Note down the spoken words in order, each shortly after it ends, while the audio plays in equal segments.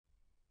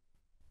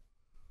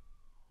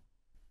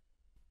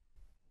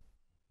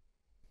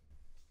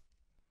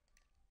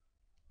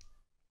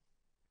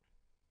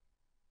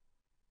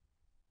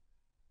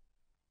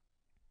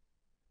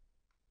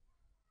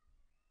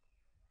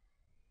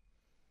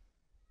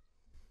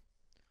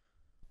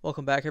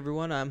Welcome back,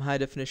 everyone. I'm High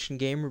Definition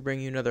Gamer,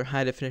 bringing you another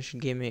High Definition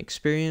Gaming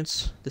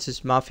experience. This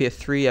is Mafia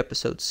 3,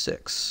 Episode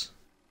 6.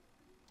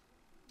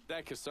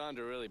 That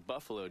Cassandra really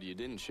buffaloed you,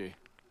 didn't she?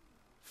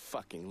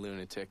 Fucking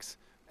lunatics.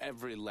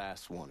 Every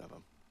last one of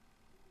them.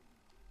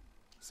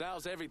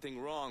 Sal's everything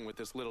wrong with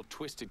this little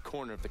twisted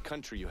corner of the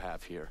country you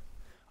have here.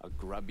 A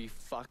grubby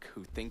fuck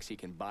who thinks he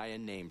can buy a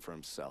name for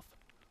himself.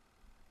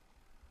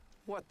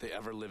 What the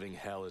ever-living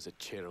hell is a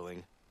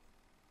chitterling?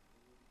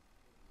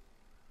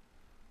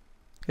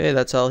 Okay,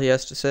 that's all he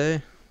has to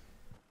say.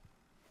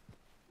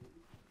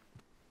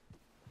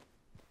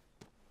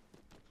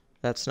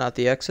 That's not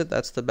the exit,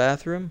 that's the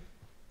bathroom.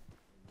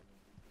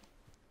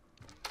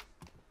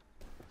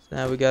 So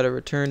now we gotta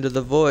return to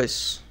the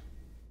voice.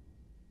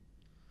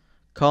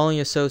 Calling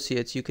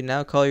associates. You can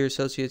now call your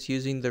associates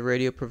using the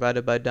radio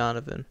provided by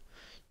Donovan.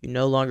 You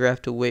no longer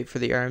have to wait for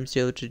the arms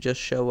dealer to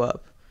just show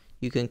up.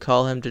 You can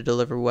call him to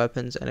deliver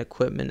weapons and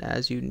equipment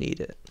as you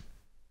need it.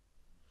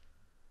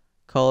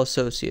 Call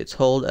associates.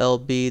 Hold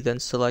LB, then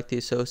select the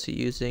associate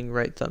using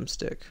right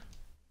thumbstick.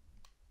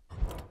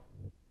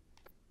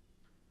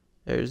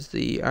 There's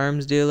the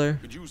arms dealer.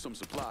 Could use some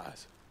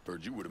supplies.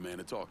 Heard you were the man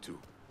to talk to.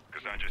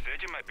 Cassandra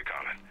said you might be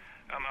calling.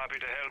 I'm happy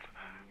to help,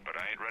 but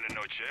I ain't running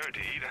no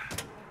charity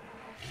either.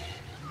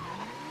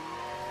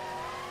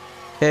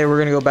 Okay, we're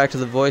gonna go back to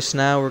the voice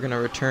now. We're gonna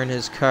return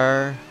his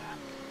car.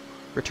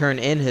 Return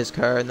in his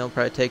car, and they'll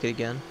probably take it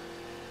again.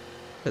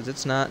 Because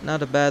it's not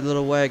a bad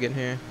little wagon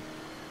here.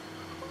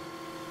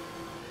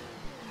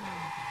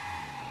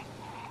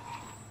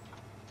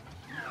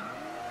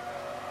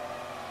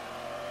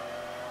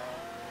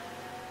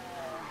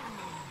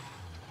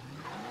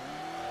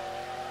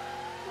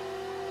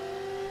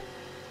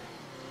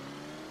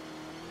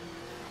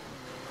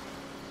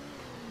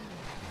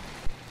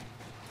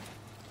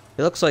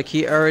 It looks like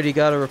he already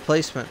got a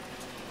replacement.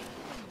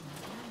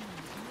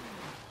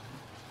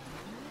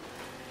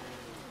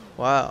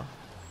 Wow.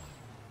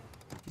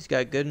 He's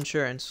got good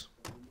insurance.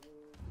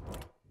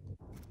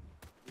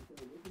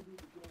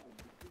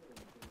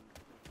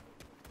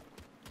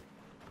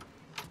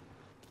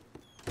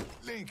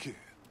 Lincoln,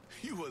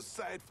 you a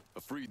sight.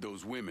 I freed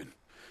those women.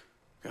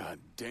 God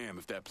damn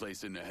if that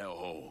place in the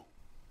hellhole.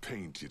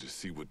 Pains you to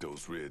see what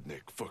those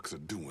redneck fucks are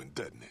doing,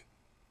 doesn't it?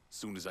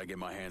 Soon as I get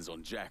my hands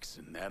on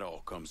Jackson, that all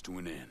comes to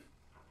an end.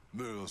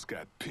 Merle's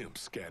got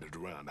pimps scattered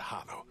around the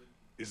hollow.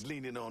 Is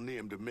leaning on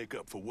them to make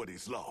up for what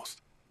he's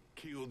lost.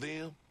 Kill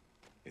them,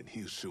 and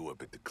he'll show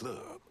up at the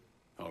club.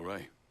 All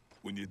right.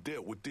 When you're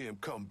dealt with them,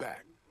 come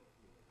back.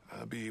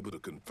 I'll be able to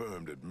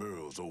confirm that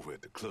Merle's over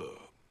at the club.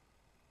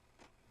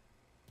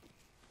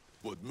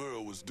 What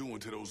Merle was doing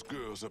to those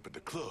girls up at the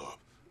club,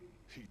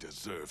 he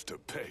deserves to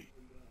pay.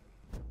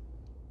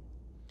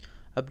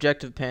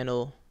 Objective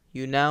panel.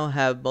 You now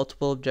have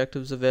multiple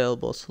objectives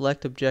available.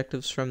 Select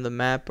objectives from the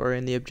map or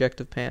in the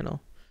objective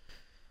panel.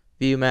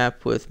 View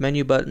map with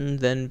menu button,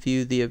 then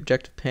view the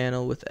objective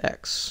panel with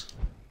X.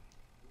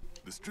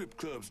 The strip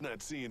club's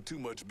not seeing too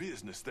much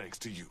business thanks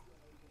to you.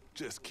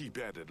 Just keep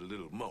at it a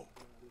little more.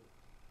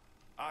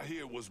 I hear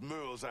it was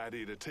Merle's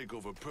idea to take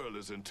over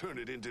Pearlers and turn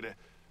it into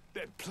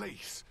that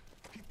place.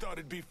 He thought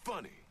it'd be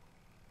funny.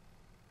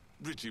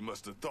 Richie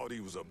must have thought he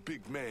was a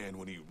big man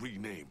when he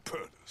renamed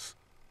Pearlers.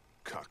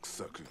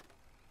 Cocksucker.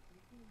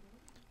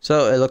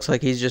 So it looks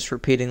like he's just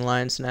repeating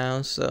lines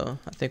now, so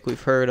I think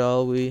we've heard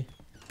all we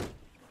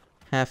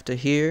have to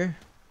hear.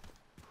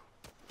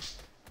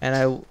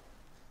 And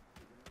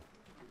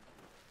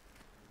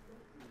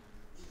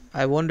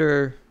I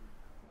wonder...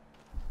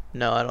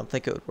 No, I don't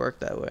think it would work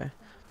that way.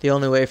 The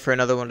only way for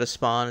another one to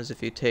spawn is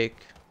if you take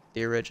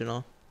the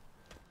original.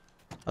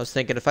 I was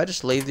thinking if I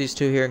just leave these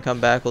two here and come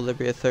back, will there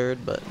be a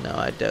third? But no,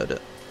 I doubt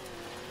it.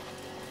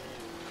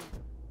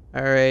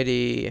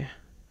 Alrighty.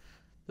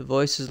 The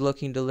voice is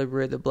looking to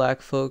liberate the black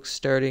folks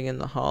starting in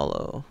the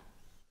hollow.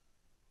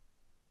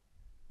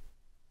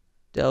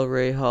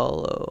 Delray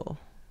Hollow.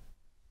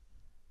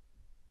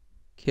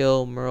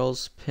 Kill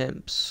Merle's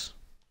pimps.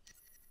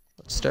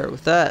 Let's start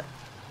with that.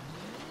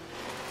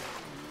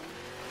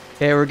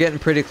 Okay, we're getting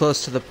pretty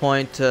close to the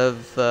point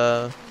of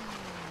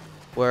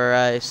where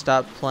I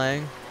stopped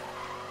playing.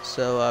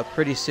 So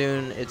pretty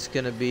soon it's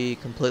going to be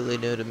completely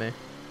new to me.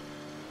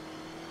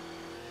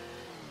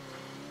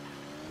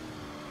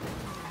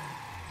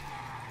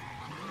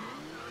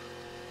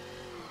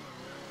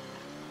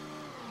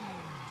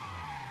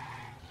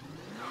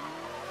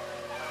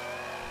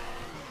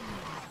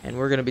 And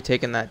we're going to be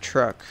taking that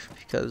truck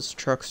because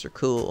trucks are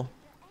cool.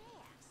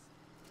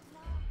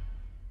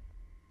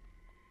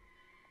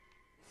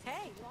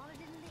 Hey, wanted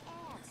it in the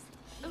ass.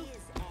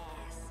 His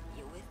ass.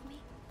 You with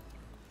me?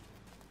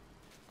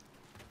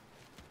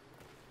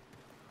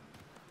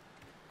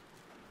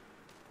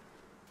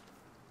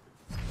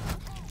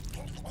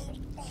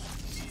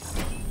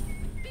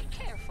 Be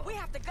careful. We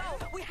have to go.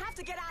 We have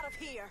to get out of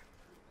here.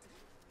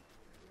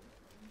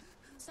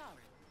 Sorry.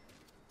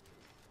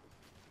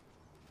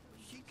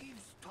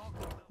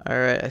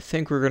 Alright, I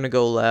think we're gonna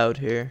go loud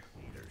here.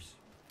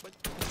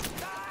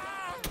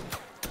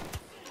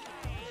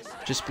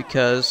 just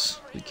because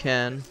we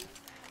can.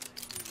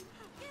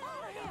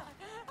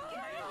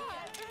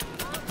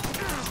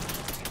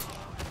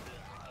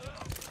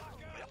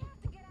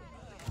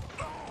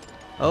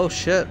 Oh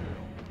shit.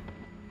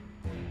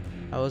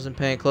 I wasn't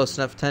paying close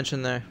enough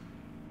attention there.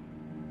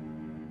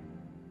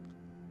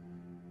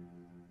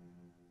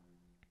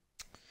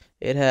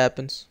 It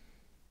happens.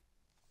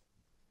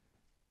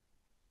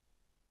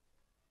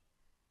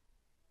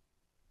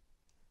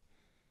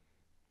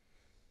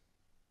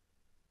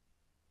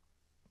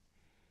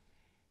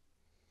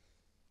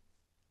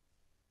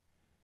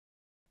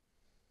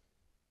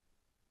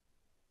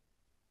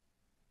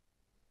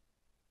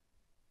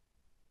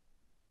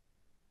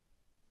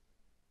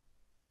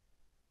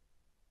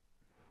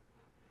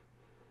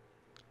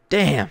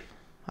 Damn.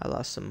 I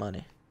lost some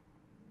money.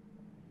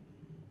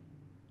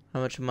 How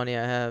much money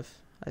I have?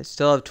 I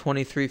still have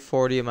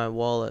 2340 in my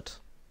wallet.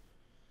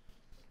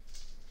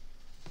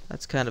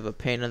 That's kind of a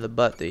pain in the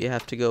butt that you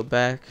have to go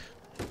back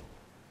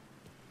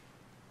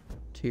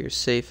to your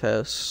safe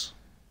house.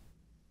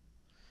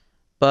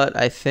 But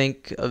I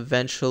think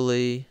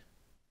eventually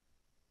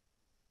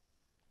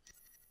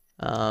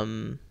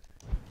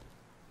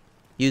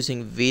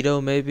using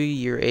Veto, maybe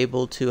you're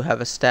able to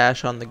have a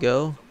stash on the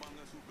go.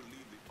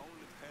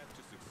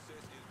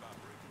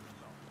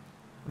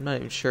 I'm not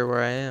even sure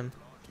where I am.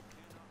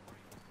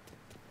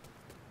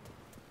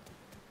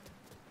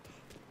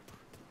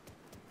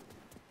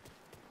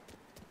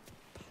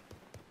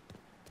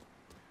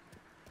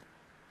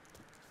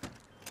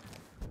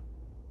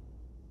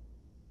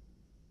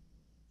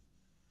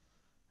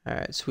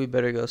 Alright, so we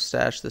better go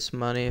stash this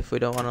money if we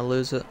don't want to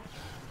lose it.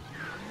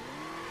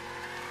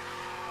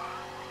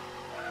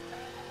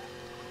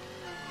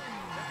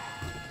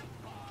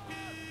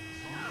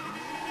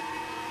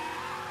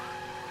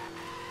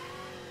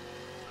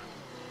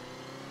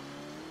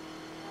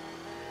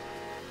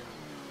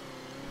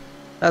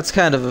 That's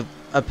kind of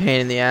a pain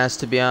in the ass,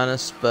 to be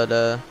honest, but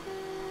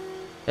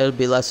it'll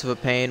be less of a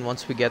pain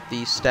once we get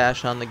the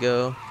stash on the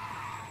go.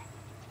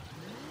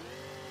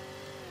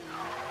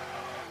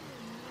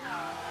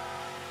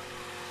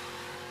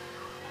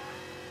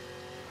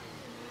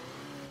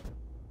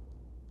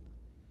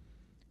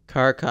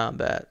 Car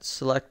combat.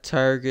 Select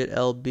target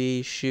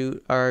LB,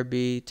 shoot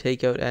RB,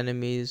 take out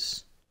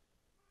enemies.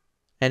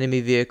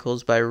 Enemy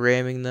vehicles by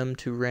ramming them.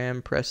 To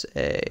ram, press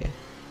A.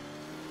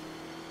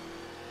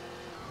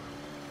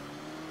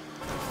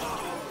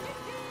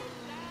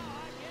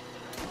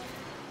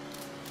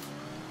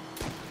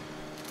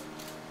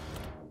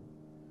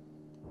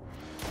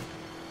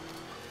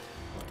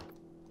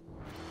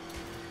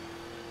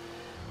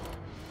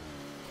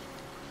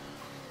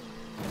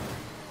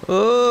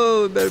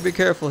 Oh, we better be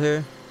careful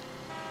here.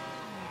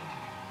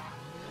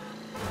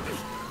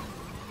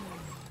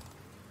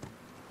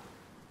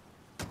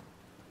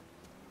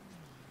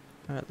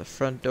 Alright, the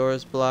front door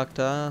is blocked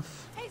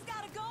off. He's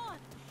got a gun!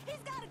 He's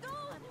got a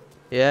gun!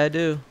 Yeah, I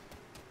do.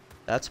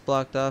 That's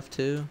blocked off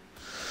too.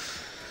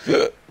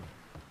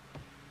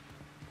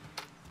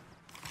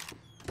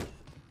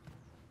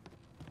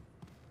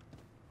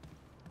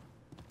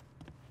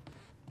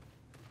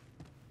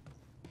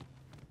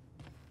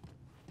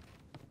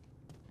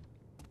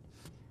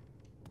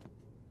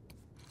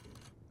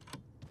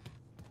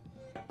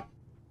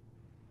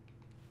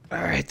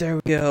 Alright, there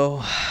we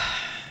go.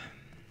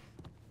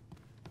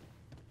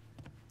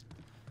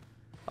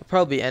 I'll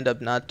probably end up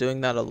not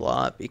doing that a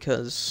lot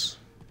because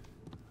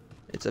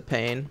it's a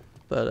pain,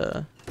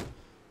 but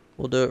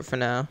we'll do it for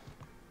now.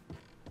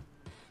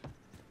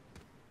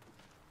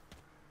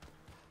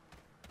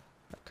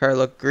 That car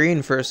looked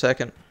green for a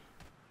second.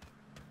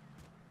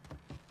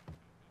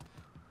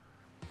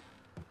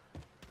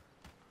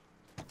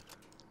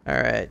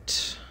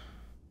 Alright.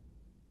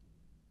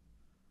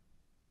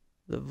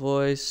 The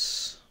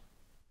voice.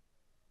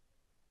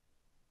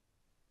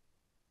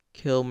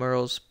 Kill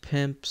Merle's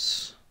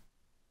pimps.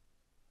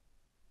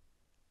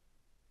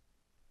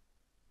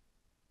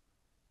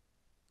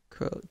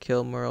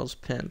 Kill Merle's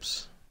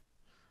pimps.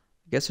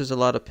 I guess there's a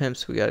lot of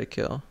pimps we gotta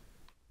kill.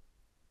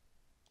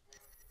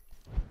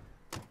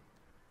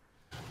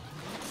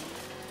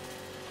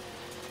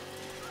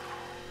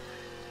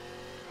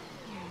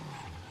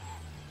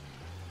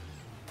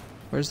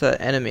 Where's that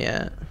enemy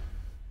at?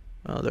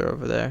 Oh, they're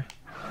over there.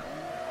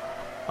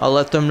 I'll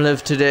let them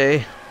live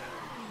today.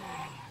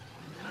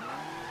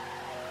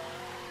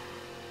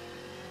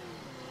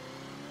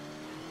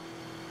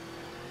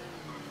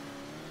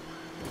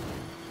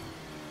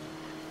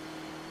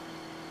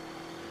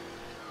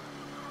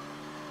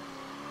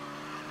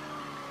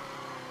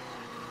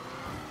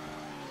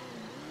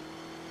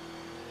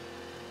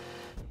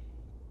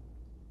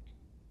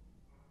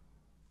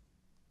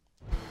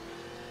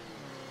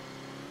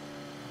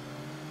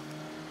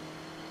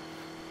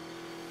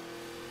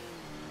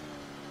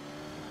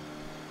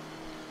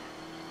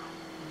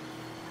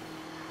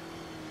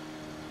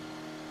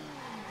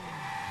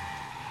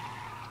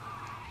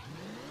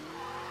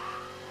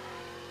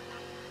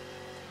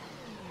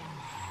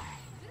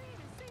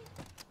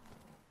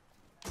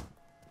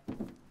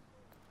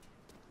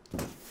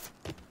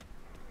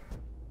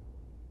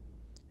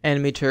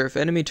 Enemy turf.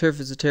 Enemy turf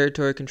is a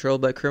territory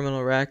controlled by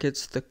criminal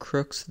rackets. The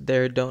crooks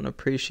there don't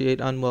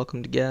appreciate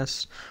unwelcomed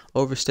guests.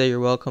 Overstay your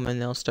welcome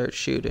and they'll start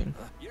shooting.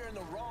 You're in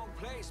the wrong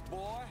place.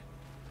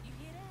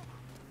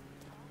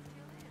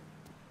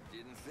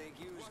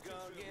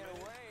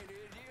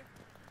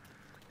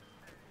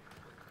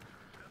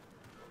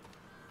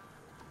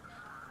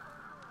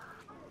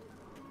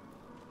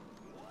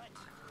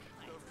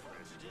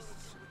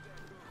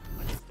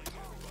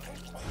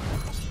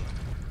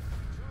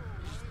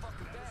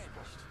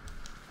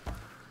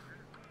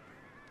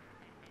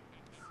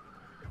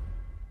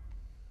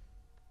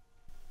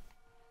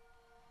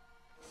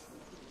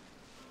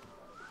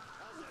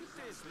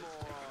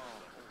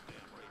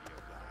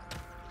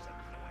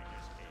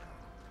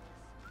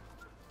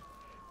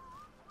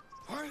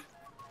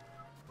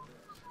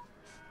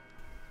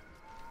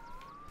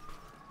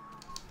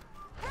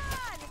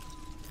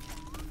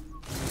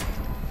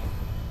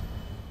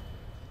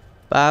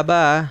 Bye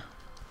bye.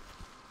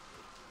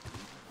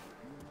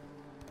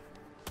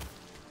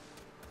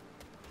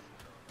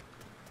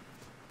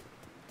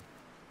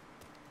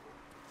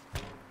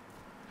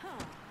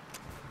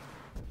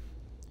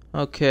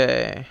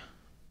 Okay.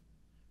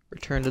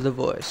 Return to the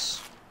voice.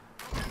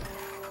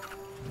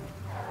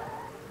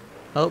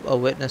 Oh, a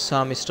witness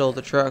saw me stole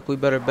the truck. We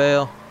better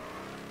bail.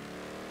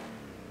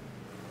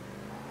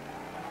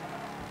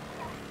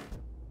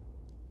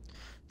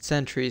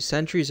 Sentries.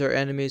 Sentries are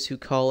enemies who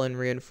call in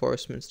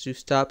reinforcements. To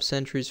stop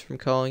sentries from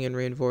calling in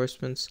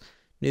reinforcements,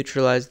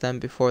 neutralize them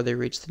before they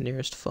reach the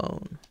nearest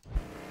phone.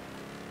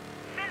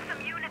 Send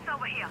some units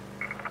over here.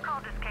 A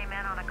call just came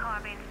in on a car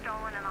being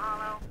stolen in the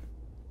hollow.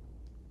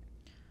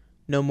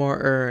 No more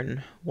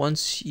earn.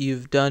 Once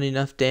you've done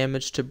enough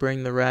damage to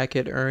bring the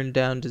racket earn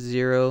down to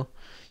 0,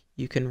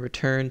 you can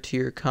return to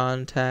your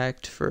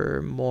contact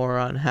for more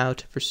on how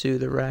to pursue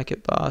the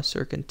racket boss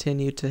or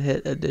continue to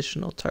hit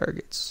additional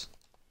targets.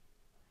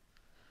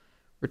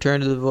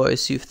 Return to the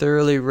voice. You've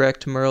thoroughly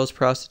wrecked Merle's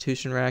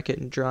prostitution racket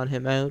and drawn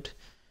him out.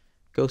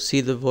 Go see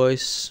the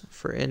voice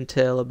for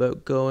intel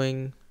about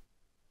going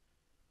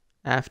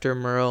after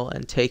Merle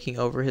and taking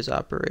over his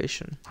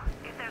operation.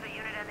 If there's a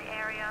unit in the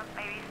area,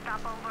 maybe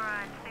stop over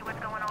and see what's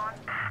going on.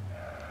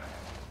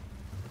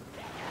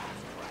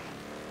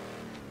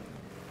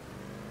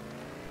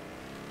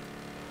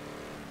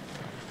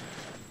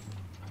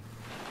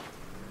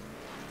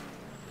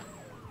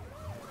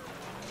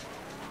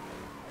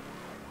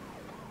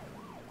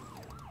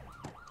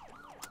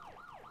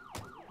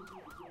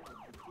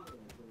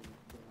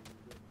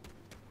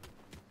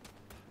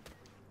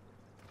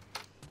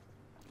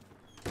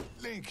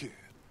 Lincoln,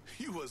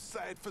 you a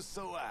sight for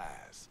sore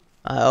eyes.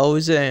 I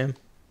always am.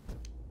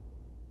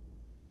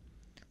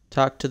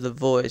 Talk to the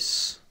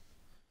voice.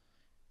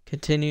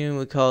 Continuing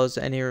would cause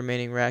any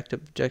remaining racked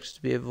objectives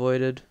to be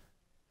avoided.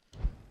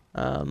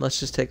 Let's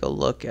just take a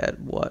look at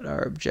what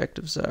our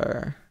objectives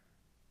are.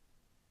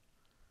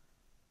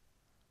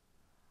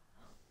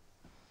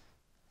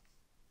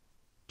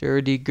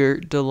 Dirty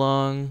Gert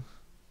DeLong.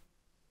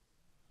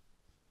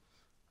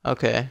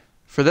 Okay.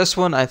 For this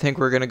one, I think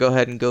we're going to go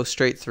ahead and go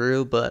straight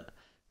through, but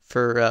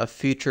for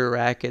future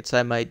rackets,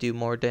 I might do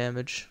more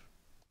damage.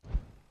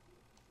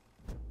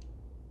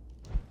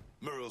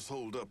 Merle's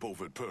holed up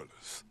over at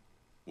Perla's.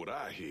 What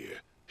I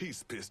hear,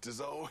 he's pissed as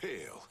all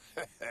hell.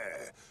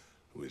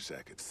 Wish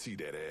I could see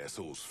that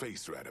asshole's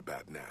face right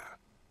about now.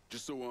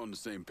 Just so we're on the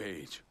same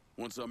page.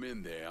 Once I'm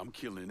in there, I'm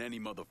killing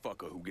any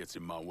motherfucker who gets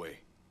in my way.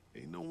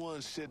 Ain't no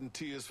one shedding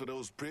tears for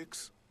those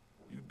pricks.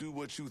 You do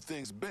what you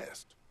think's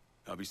best.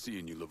 I'll be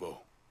seeing you, Laveau.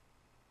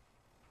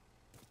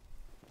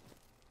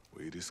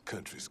 Way this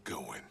country's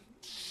going.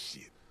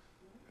 Shit.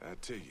 I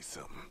tell you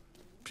something.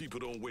 People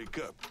don't wake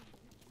up.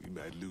 We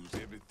might lose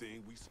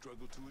everything we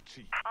struggle to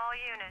achieve. All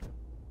units.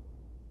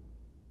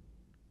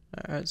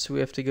 Alright, so we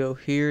have to go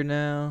here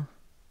now.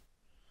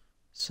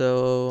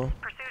 So,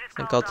 Pursuit is I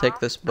think called I'll take off.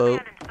 this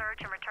boat. Abandon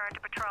search and return to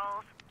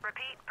patrols.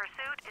 Repeat,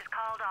 pursuit is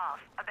called off.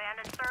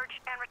 Abandon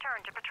search and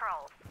return to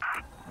patrols.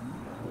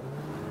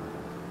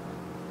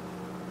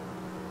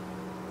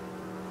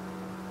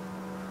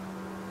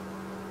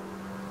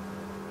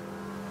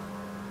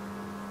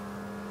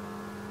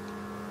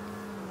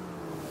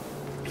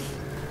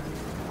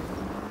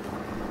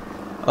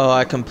 Oh,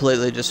 I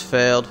completely just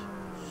failed.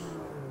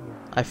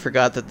 I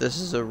forgot that this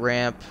is a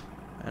ramp,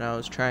 and I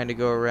was trying to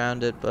go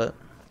around it, but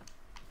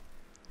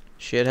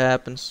shit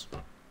happens.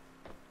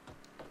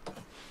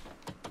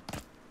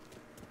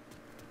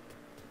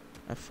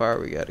 How far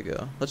we gotta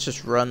go? Let's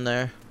just run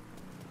there.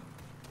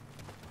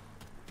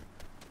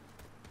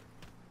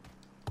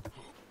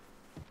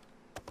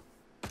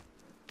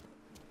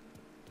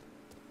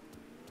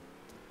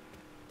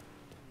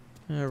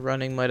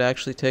 Running might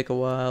actually take a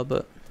while,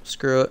 but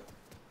screw it.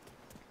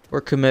 We're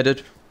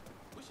committed.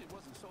 Wish it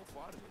wasn't so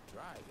far to the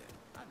drive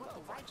in. I'd What love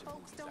the to white watch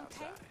folks movies don't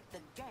outside. take,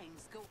 the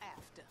gangs go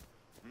after.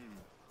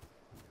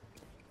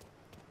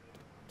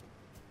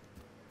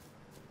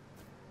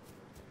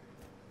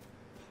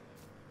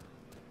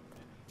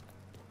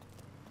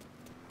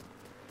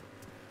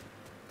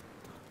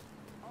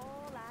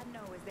 All I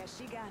know is that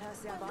she got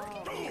herself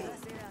all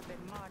busted up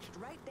and marched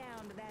right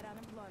down to that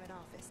unemployment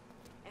office.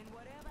 And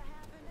whatever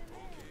happened in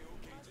there.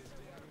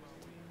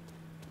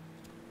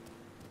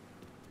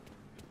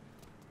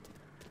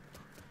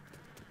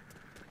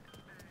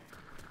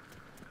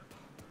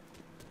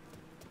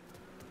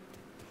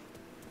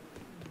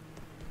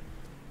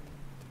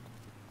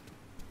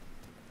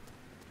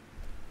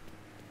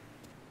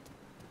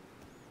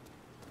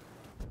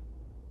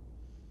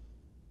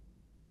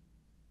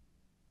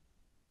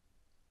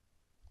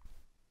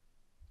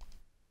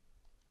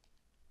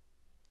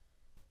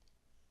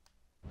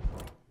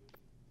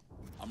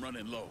 I'm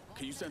running low.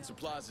 Can you send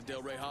supplies to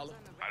Del Rey Holler?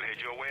 I'll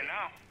head your way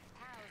now.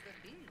 Powers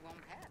that be won't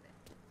have it.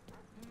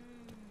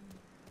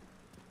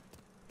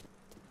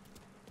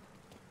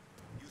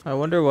 I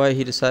wonder why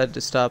he decided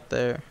to stop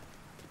there.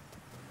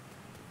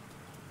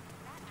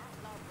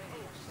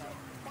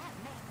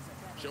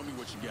 Show me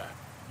what you got.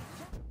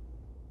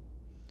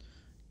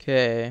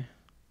 Okay.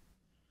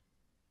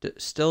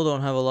 Still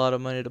don't have a lot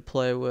of money to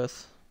play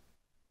with.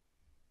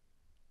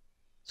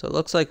 So it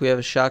looks like we have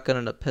a shotgun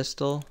and a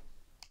pistol.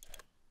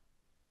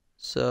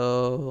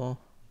 So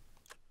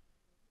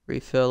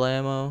refill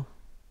ammo.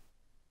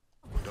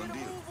 Done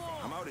deal.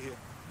 I'm out of here.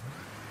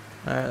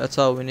 Alright, that's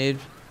all we need.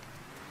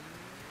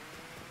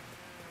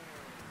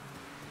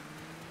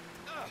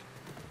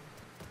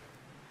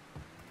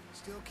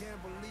 Still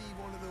can't believe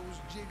one of those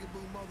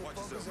jigaboo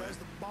motherfuckers has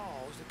the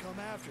balls to come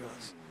after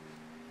us.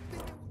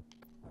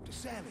 To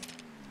Sammy.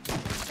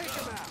 Take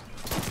him out.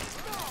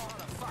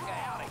 Motherfucker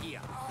out of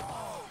here.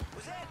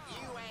 Was that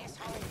you,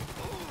 asshole?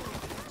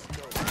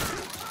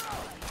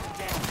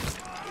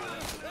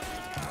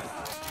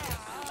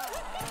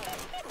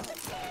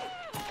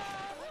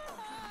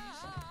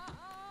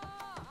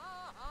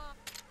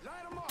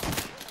 Light him up.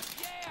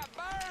 Yeah,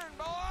 burn,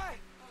 boy.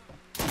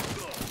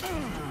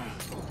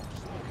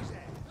 Smoke his ass.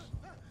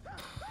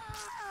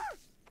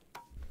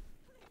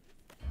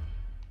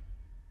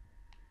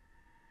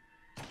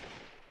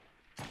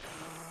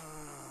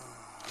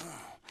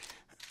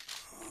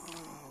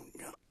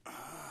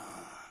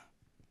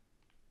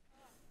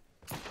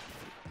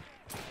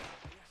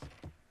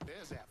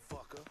 There's that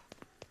fucker.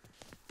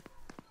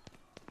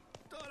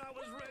 Thought I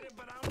was ready,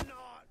 but I'm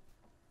not.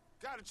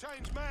 Gotta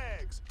change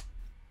mags.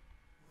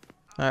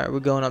 Alright, we're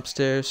going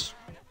upstairs.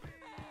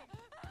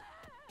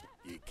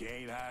 You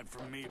can't hide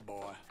from me,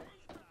 boy.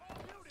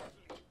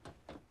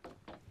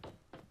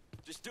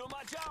 Just doing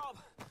my job,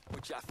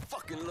 which I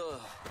fucking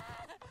love.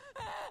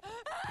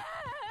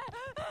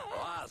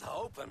 Well, I was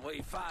hoping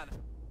we'd find.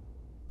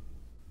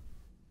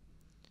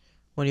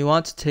 When you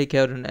want to take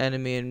out an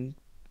enemy and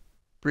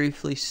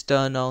briefly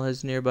stun all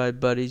his nearby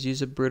buddies,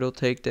 use a brutal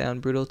takedown.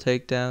 Brutal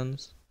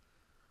takedowns.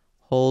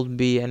 Hold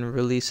B and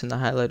release in the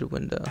highlighted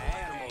window.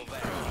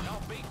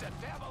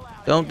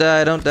 Don't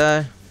die, don't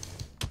die.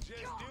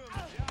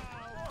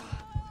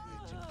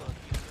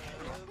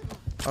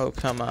 Oh,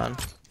 come on.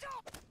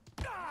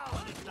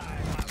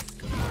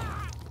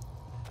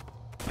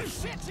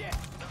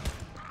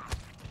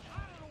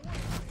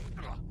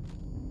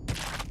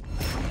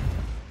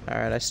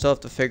 Alright, I still have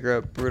to figure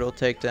out brutal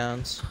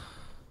takedowns.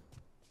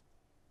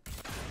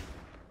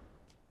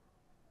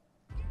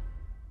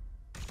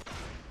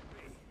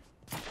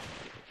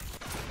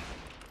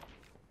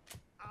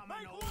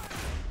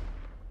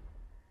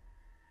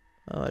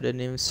 Oh, I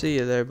didn't even see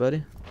you there,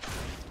 buddy.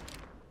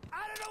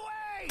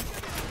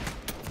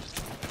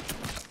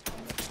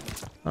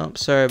 Oh,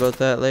 sorry about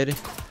that, lady.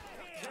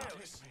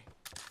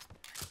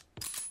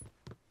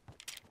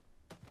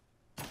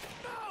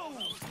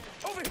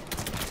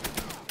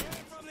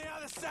 From the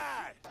other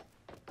side.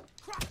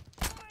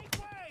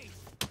 Make way.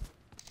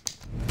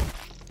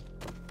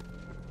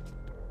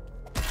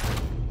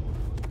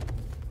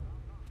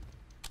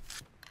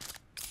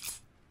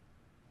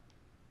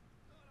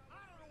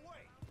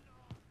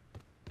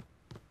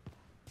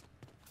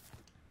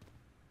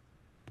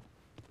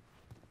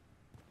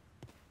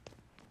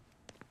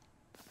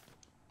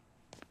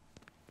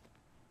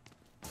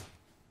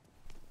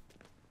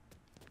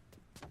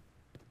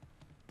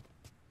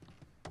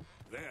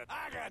 There.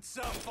 I got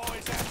some for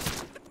his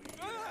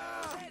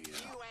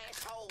You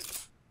asshole.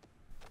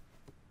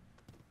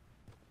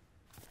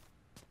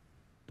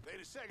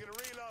 Wait a second to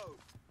reload.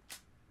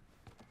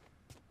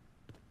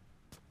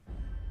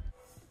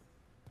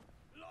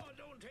 Lord,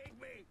 don't take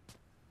me.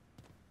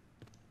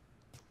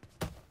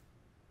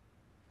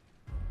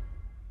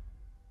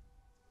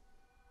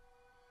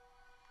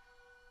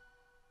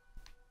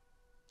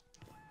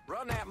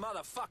 Run that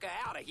motherfucker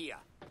out of here.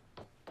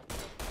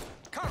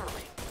 Cover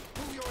me.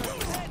 Move your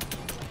ass.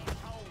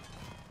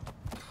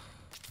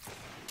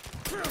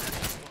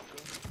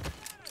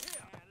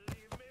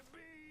 Leave me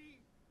be.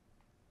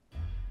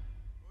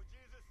 Oh,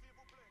 Jesus, s'il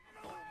vous plaît.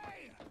 No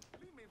way.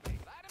 Leave me be.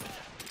 Light him up.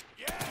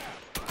 Yeah.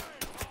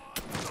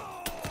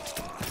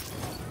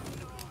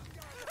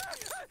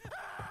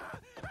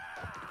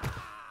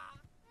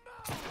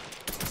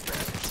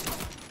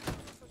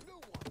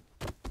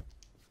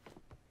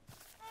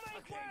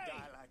 I can't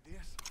die like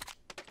this.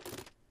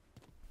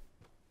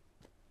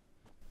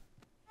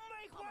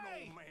 Make way. I'm an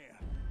old man.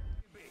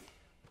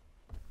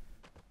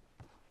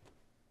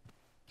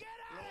 Get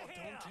out of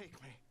here. Don't take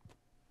me.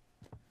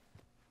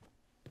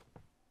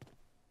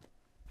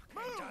 I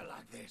can't die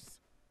like this.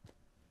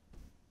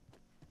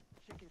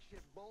 Chicken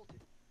shit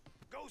bolted.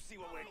 Go see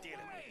what we're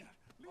dealing with.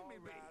 Leave me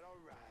be. All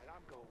right,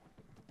 I'm going.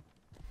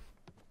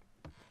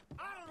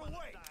 Out of the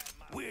way.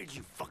 Where'd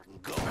you fucking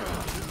go?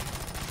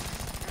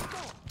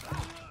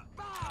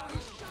 He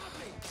shot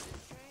me.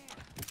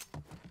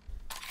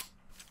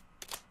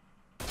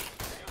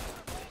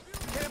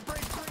 Can't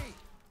break free.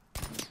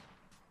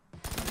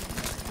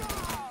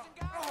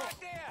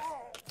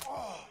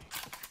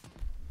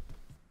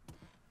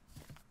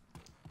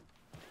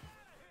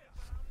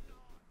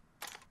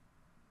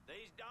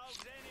 These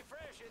dogs any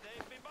fresher,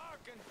 they'd be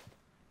barking.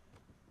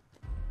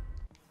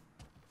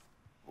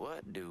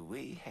 What do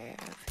we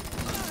have?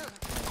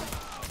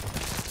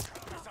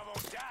 Guess I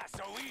won't die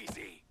so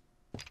easy.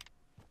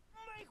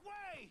 Make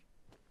way.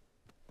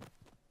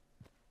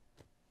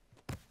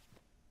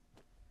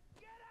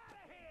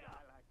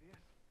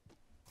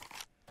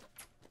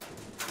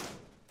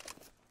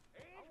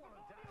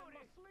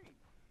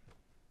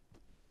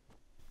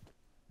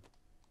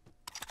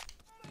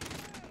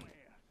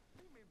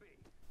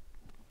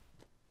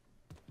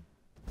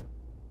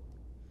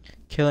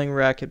 Killing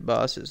racket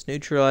bosses.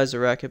 Neutralize a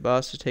racket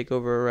boss to take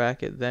over a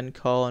racket, then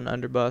call an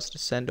underboss to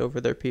send over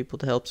their people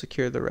to help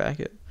secure the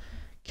racket.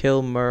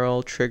 Kill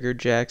Merle, trigger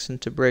Jackson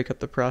to break up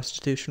the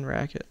prostitution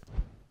racket.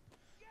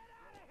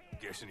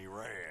 Guessing he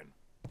ran.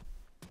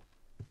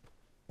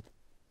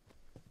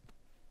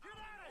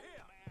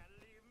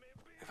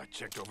 If I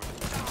checked over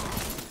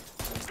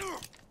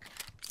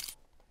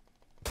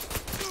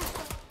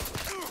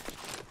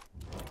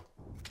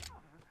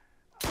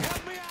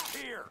help me out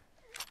here!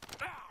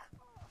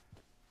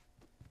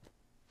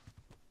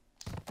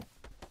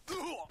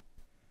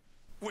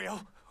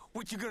 Well,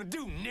 what you gonna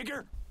do,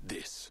 nigger?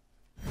 This.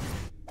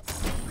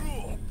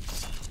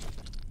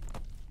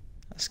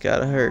 That's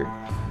gotta hurt.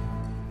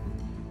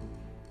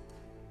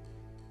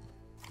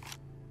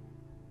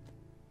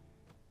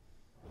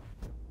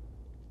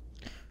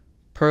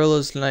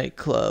 Perla's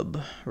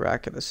nightclub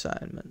racket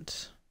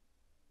assignment.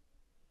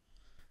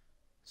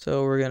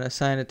 So we're gonna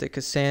assign it to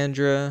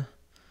Cassandra.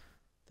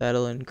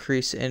 That'll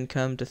increase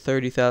income to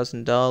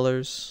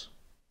 $30,000.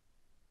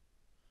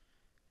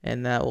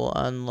 And that will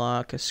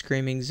unlock a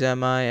Screaming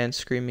Zemi and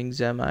Screaming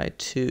Zemi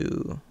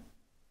 2.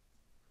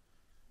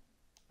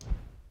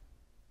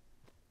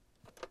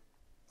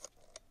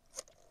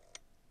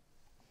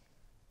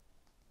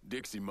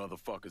 Dixie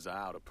motherfuckers are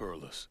out of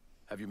Perlas.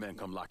 Have your men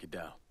come lock it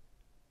down.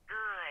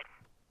 Good.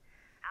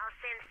 I'll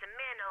send some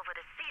men over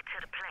to see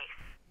to the place.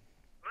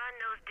 Run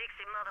those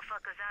Dixie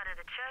motherfuckers out of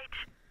the church,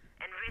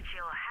 and Richie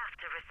will have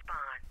to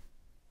respond.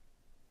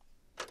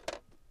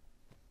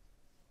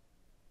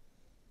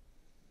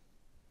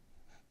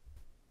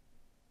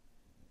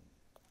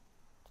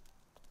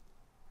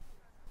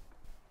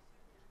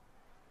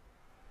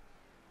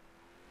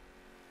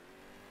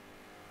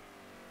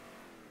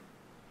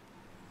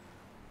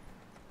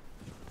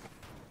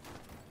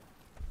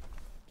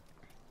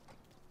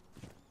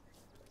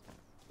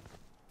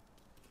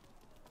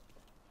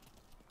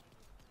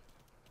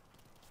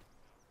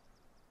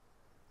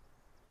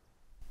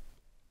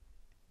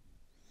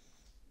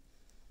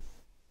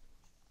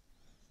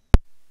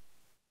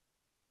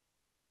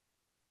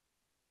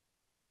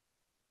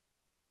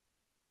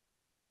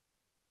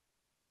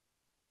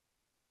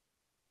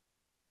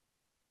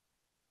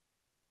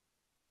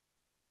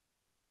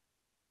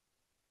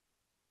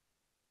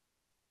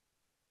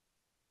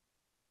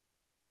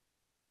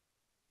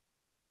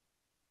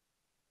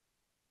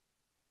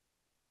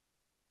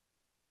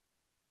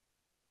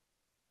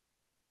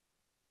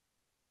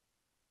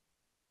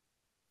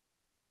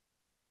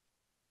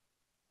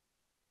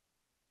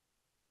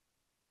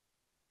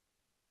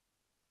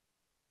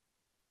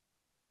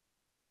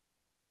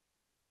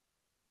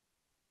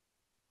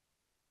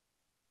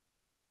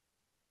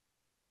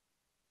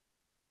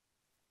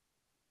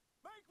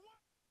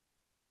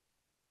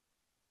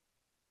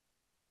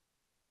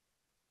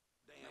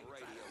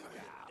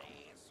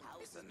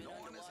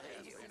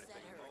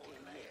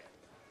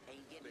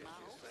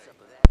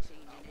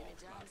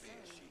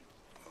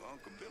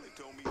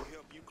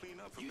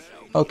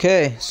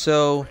 Okay,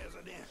 so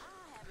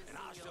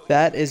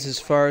that is as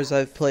far as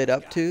I've played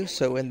up to.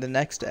 So in the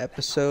next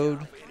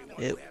episode,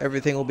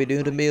 everything will be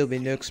new to me. It'll be a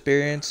new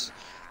experience.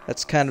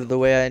 That's kind of the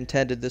way I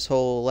intended this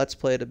whole Let's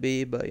Play to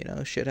be, but you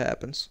know, shit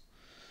happens.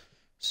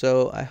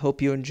 So I hope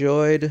you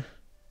enjoyed.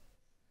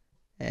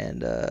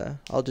 And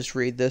I'll just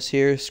read this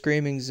here.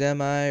 Screaming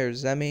Zemi or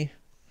Zemi.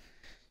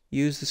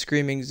 Use the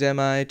Screaming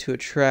Zemi to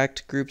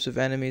attract groups of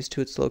enemies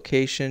to its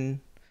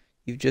location.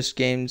 You've just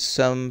gained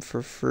some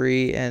for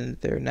free, and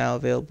they're now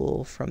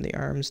available from the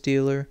arms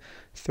dealer.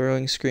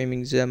 Throwing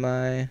Screaming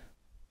Zemi.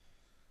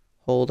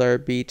 Hold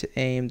RB to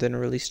aim, then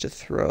release to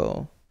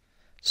throw.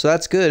 So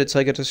that's good. It's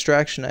like a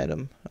distraction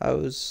item. I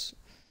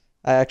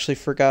actually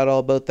forgot all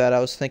about that. I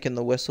was thinking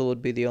the whistle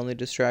would be the only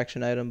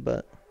distraction item,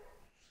 but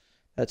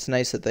that's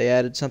nice that they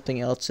added something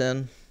else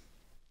in.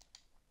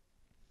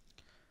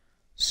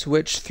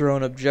 Switch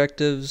thrown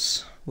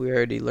objectives. We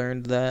already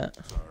learned that.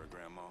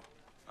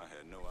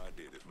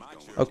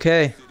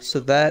 Okay, so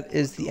that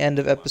is the end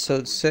of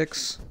episode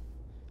 6.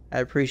 I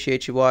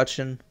appreciate you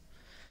watching.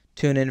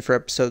 Tune in for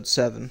episode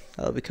 7.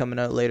 That'll be coming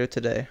out later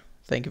today.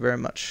 Thank you very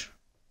much.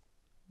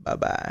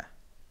 Bye-bye.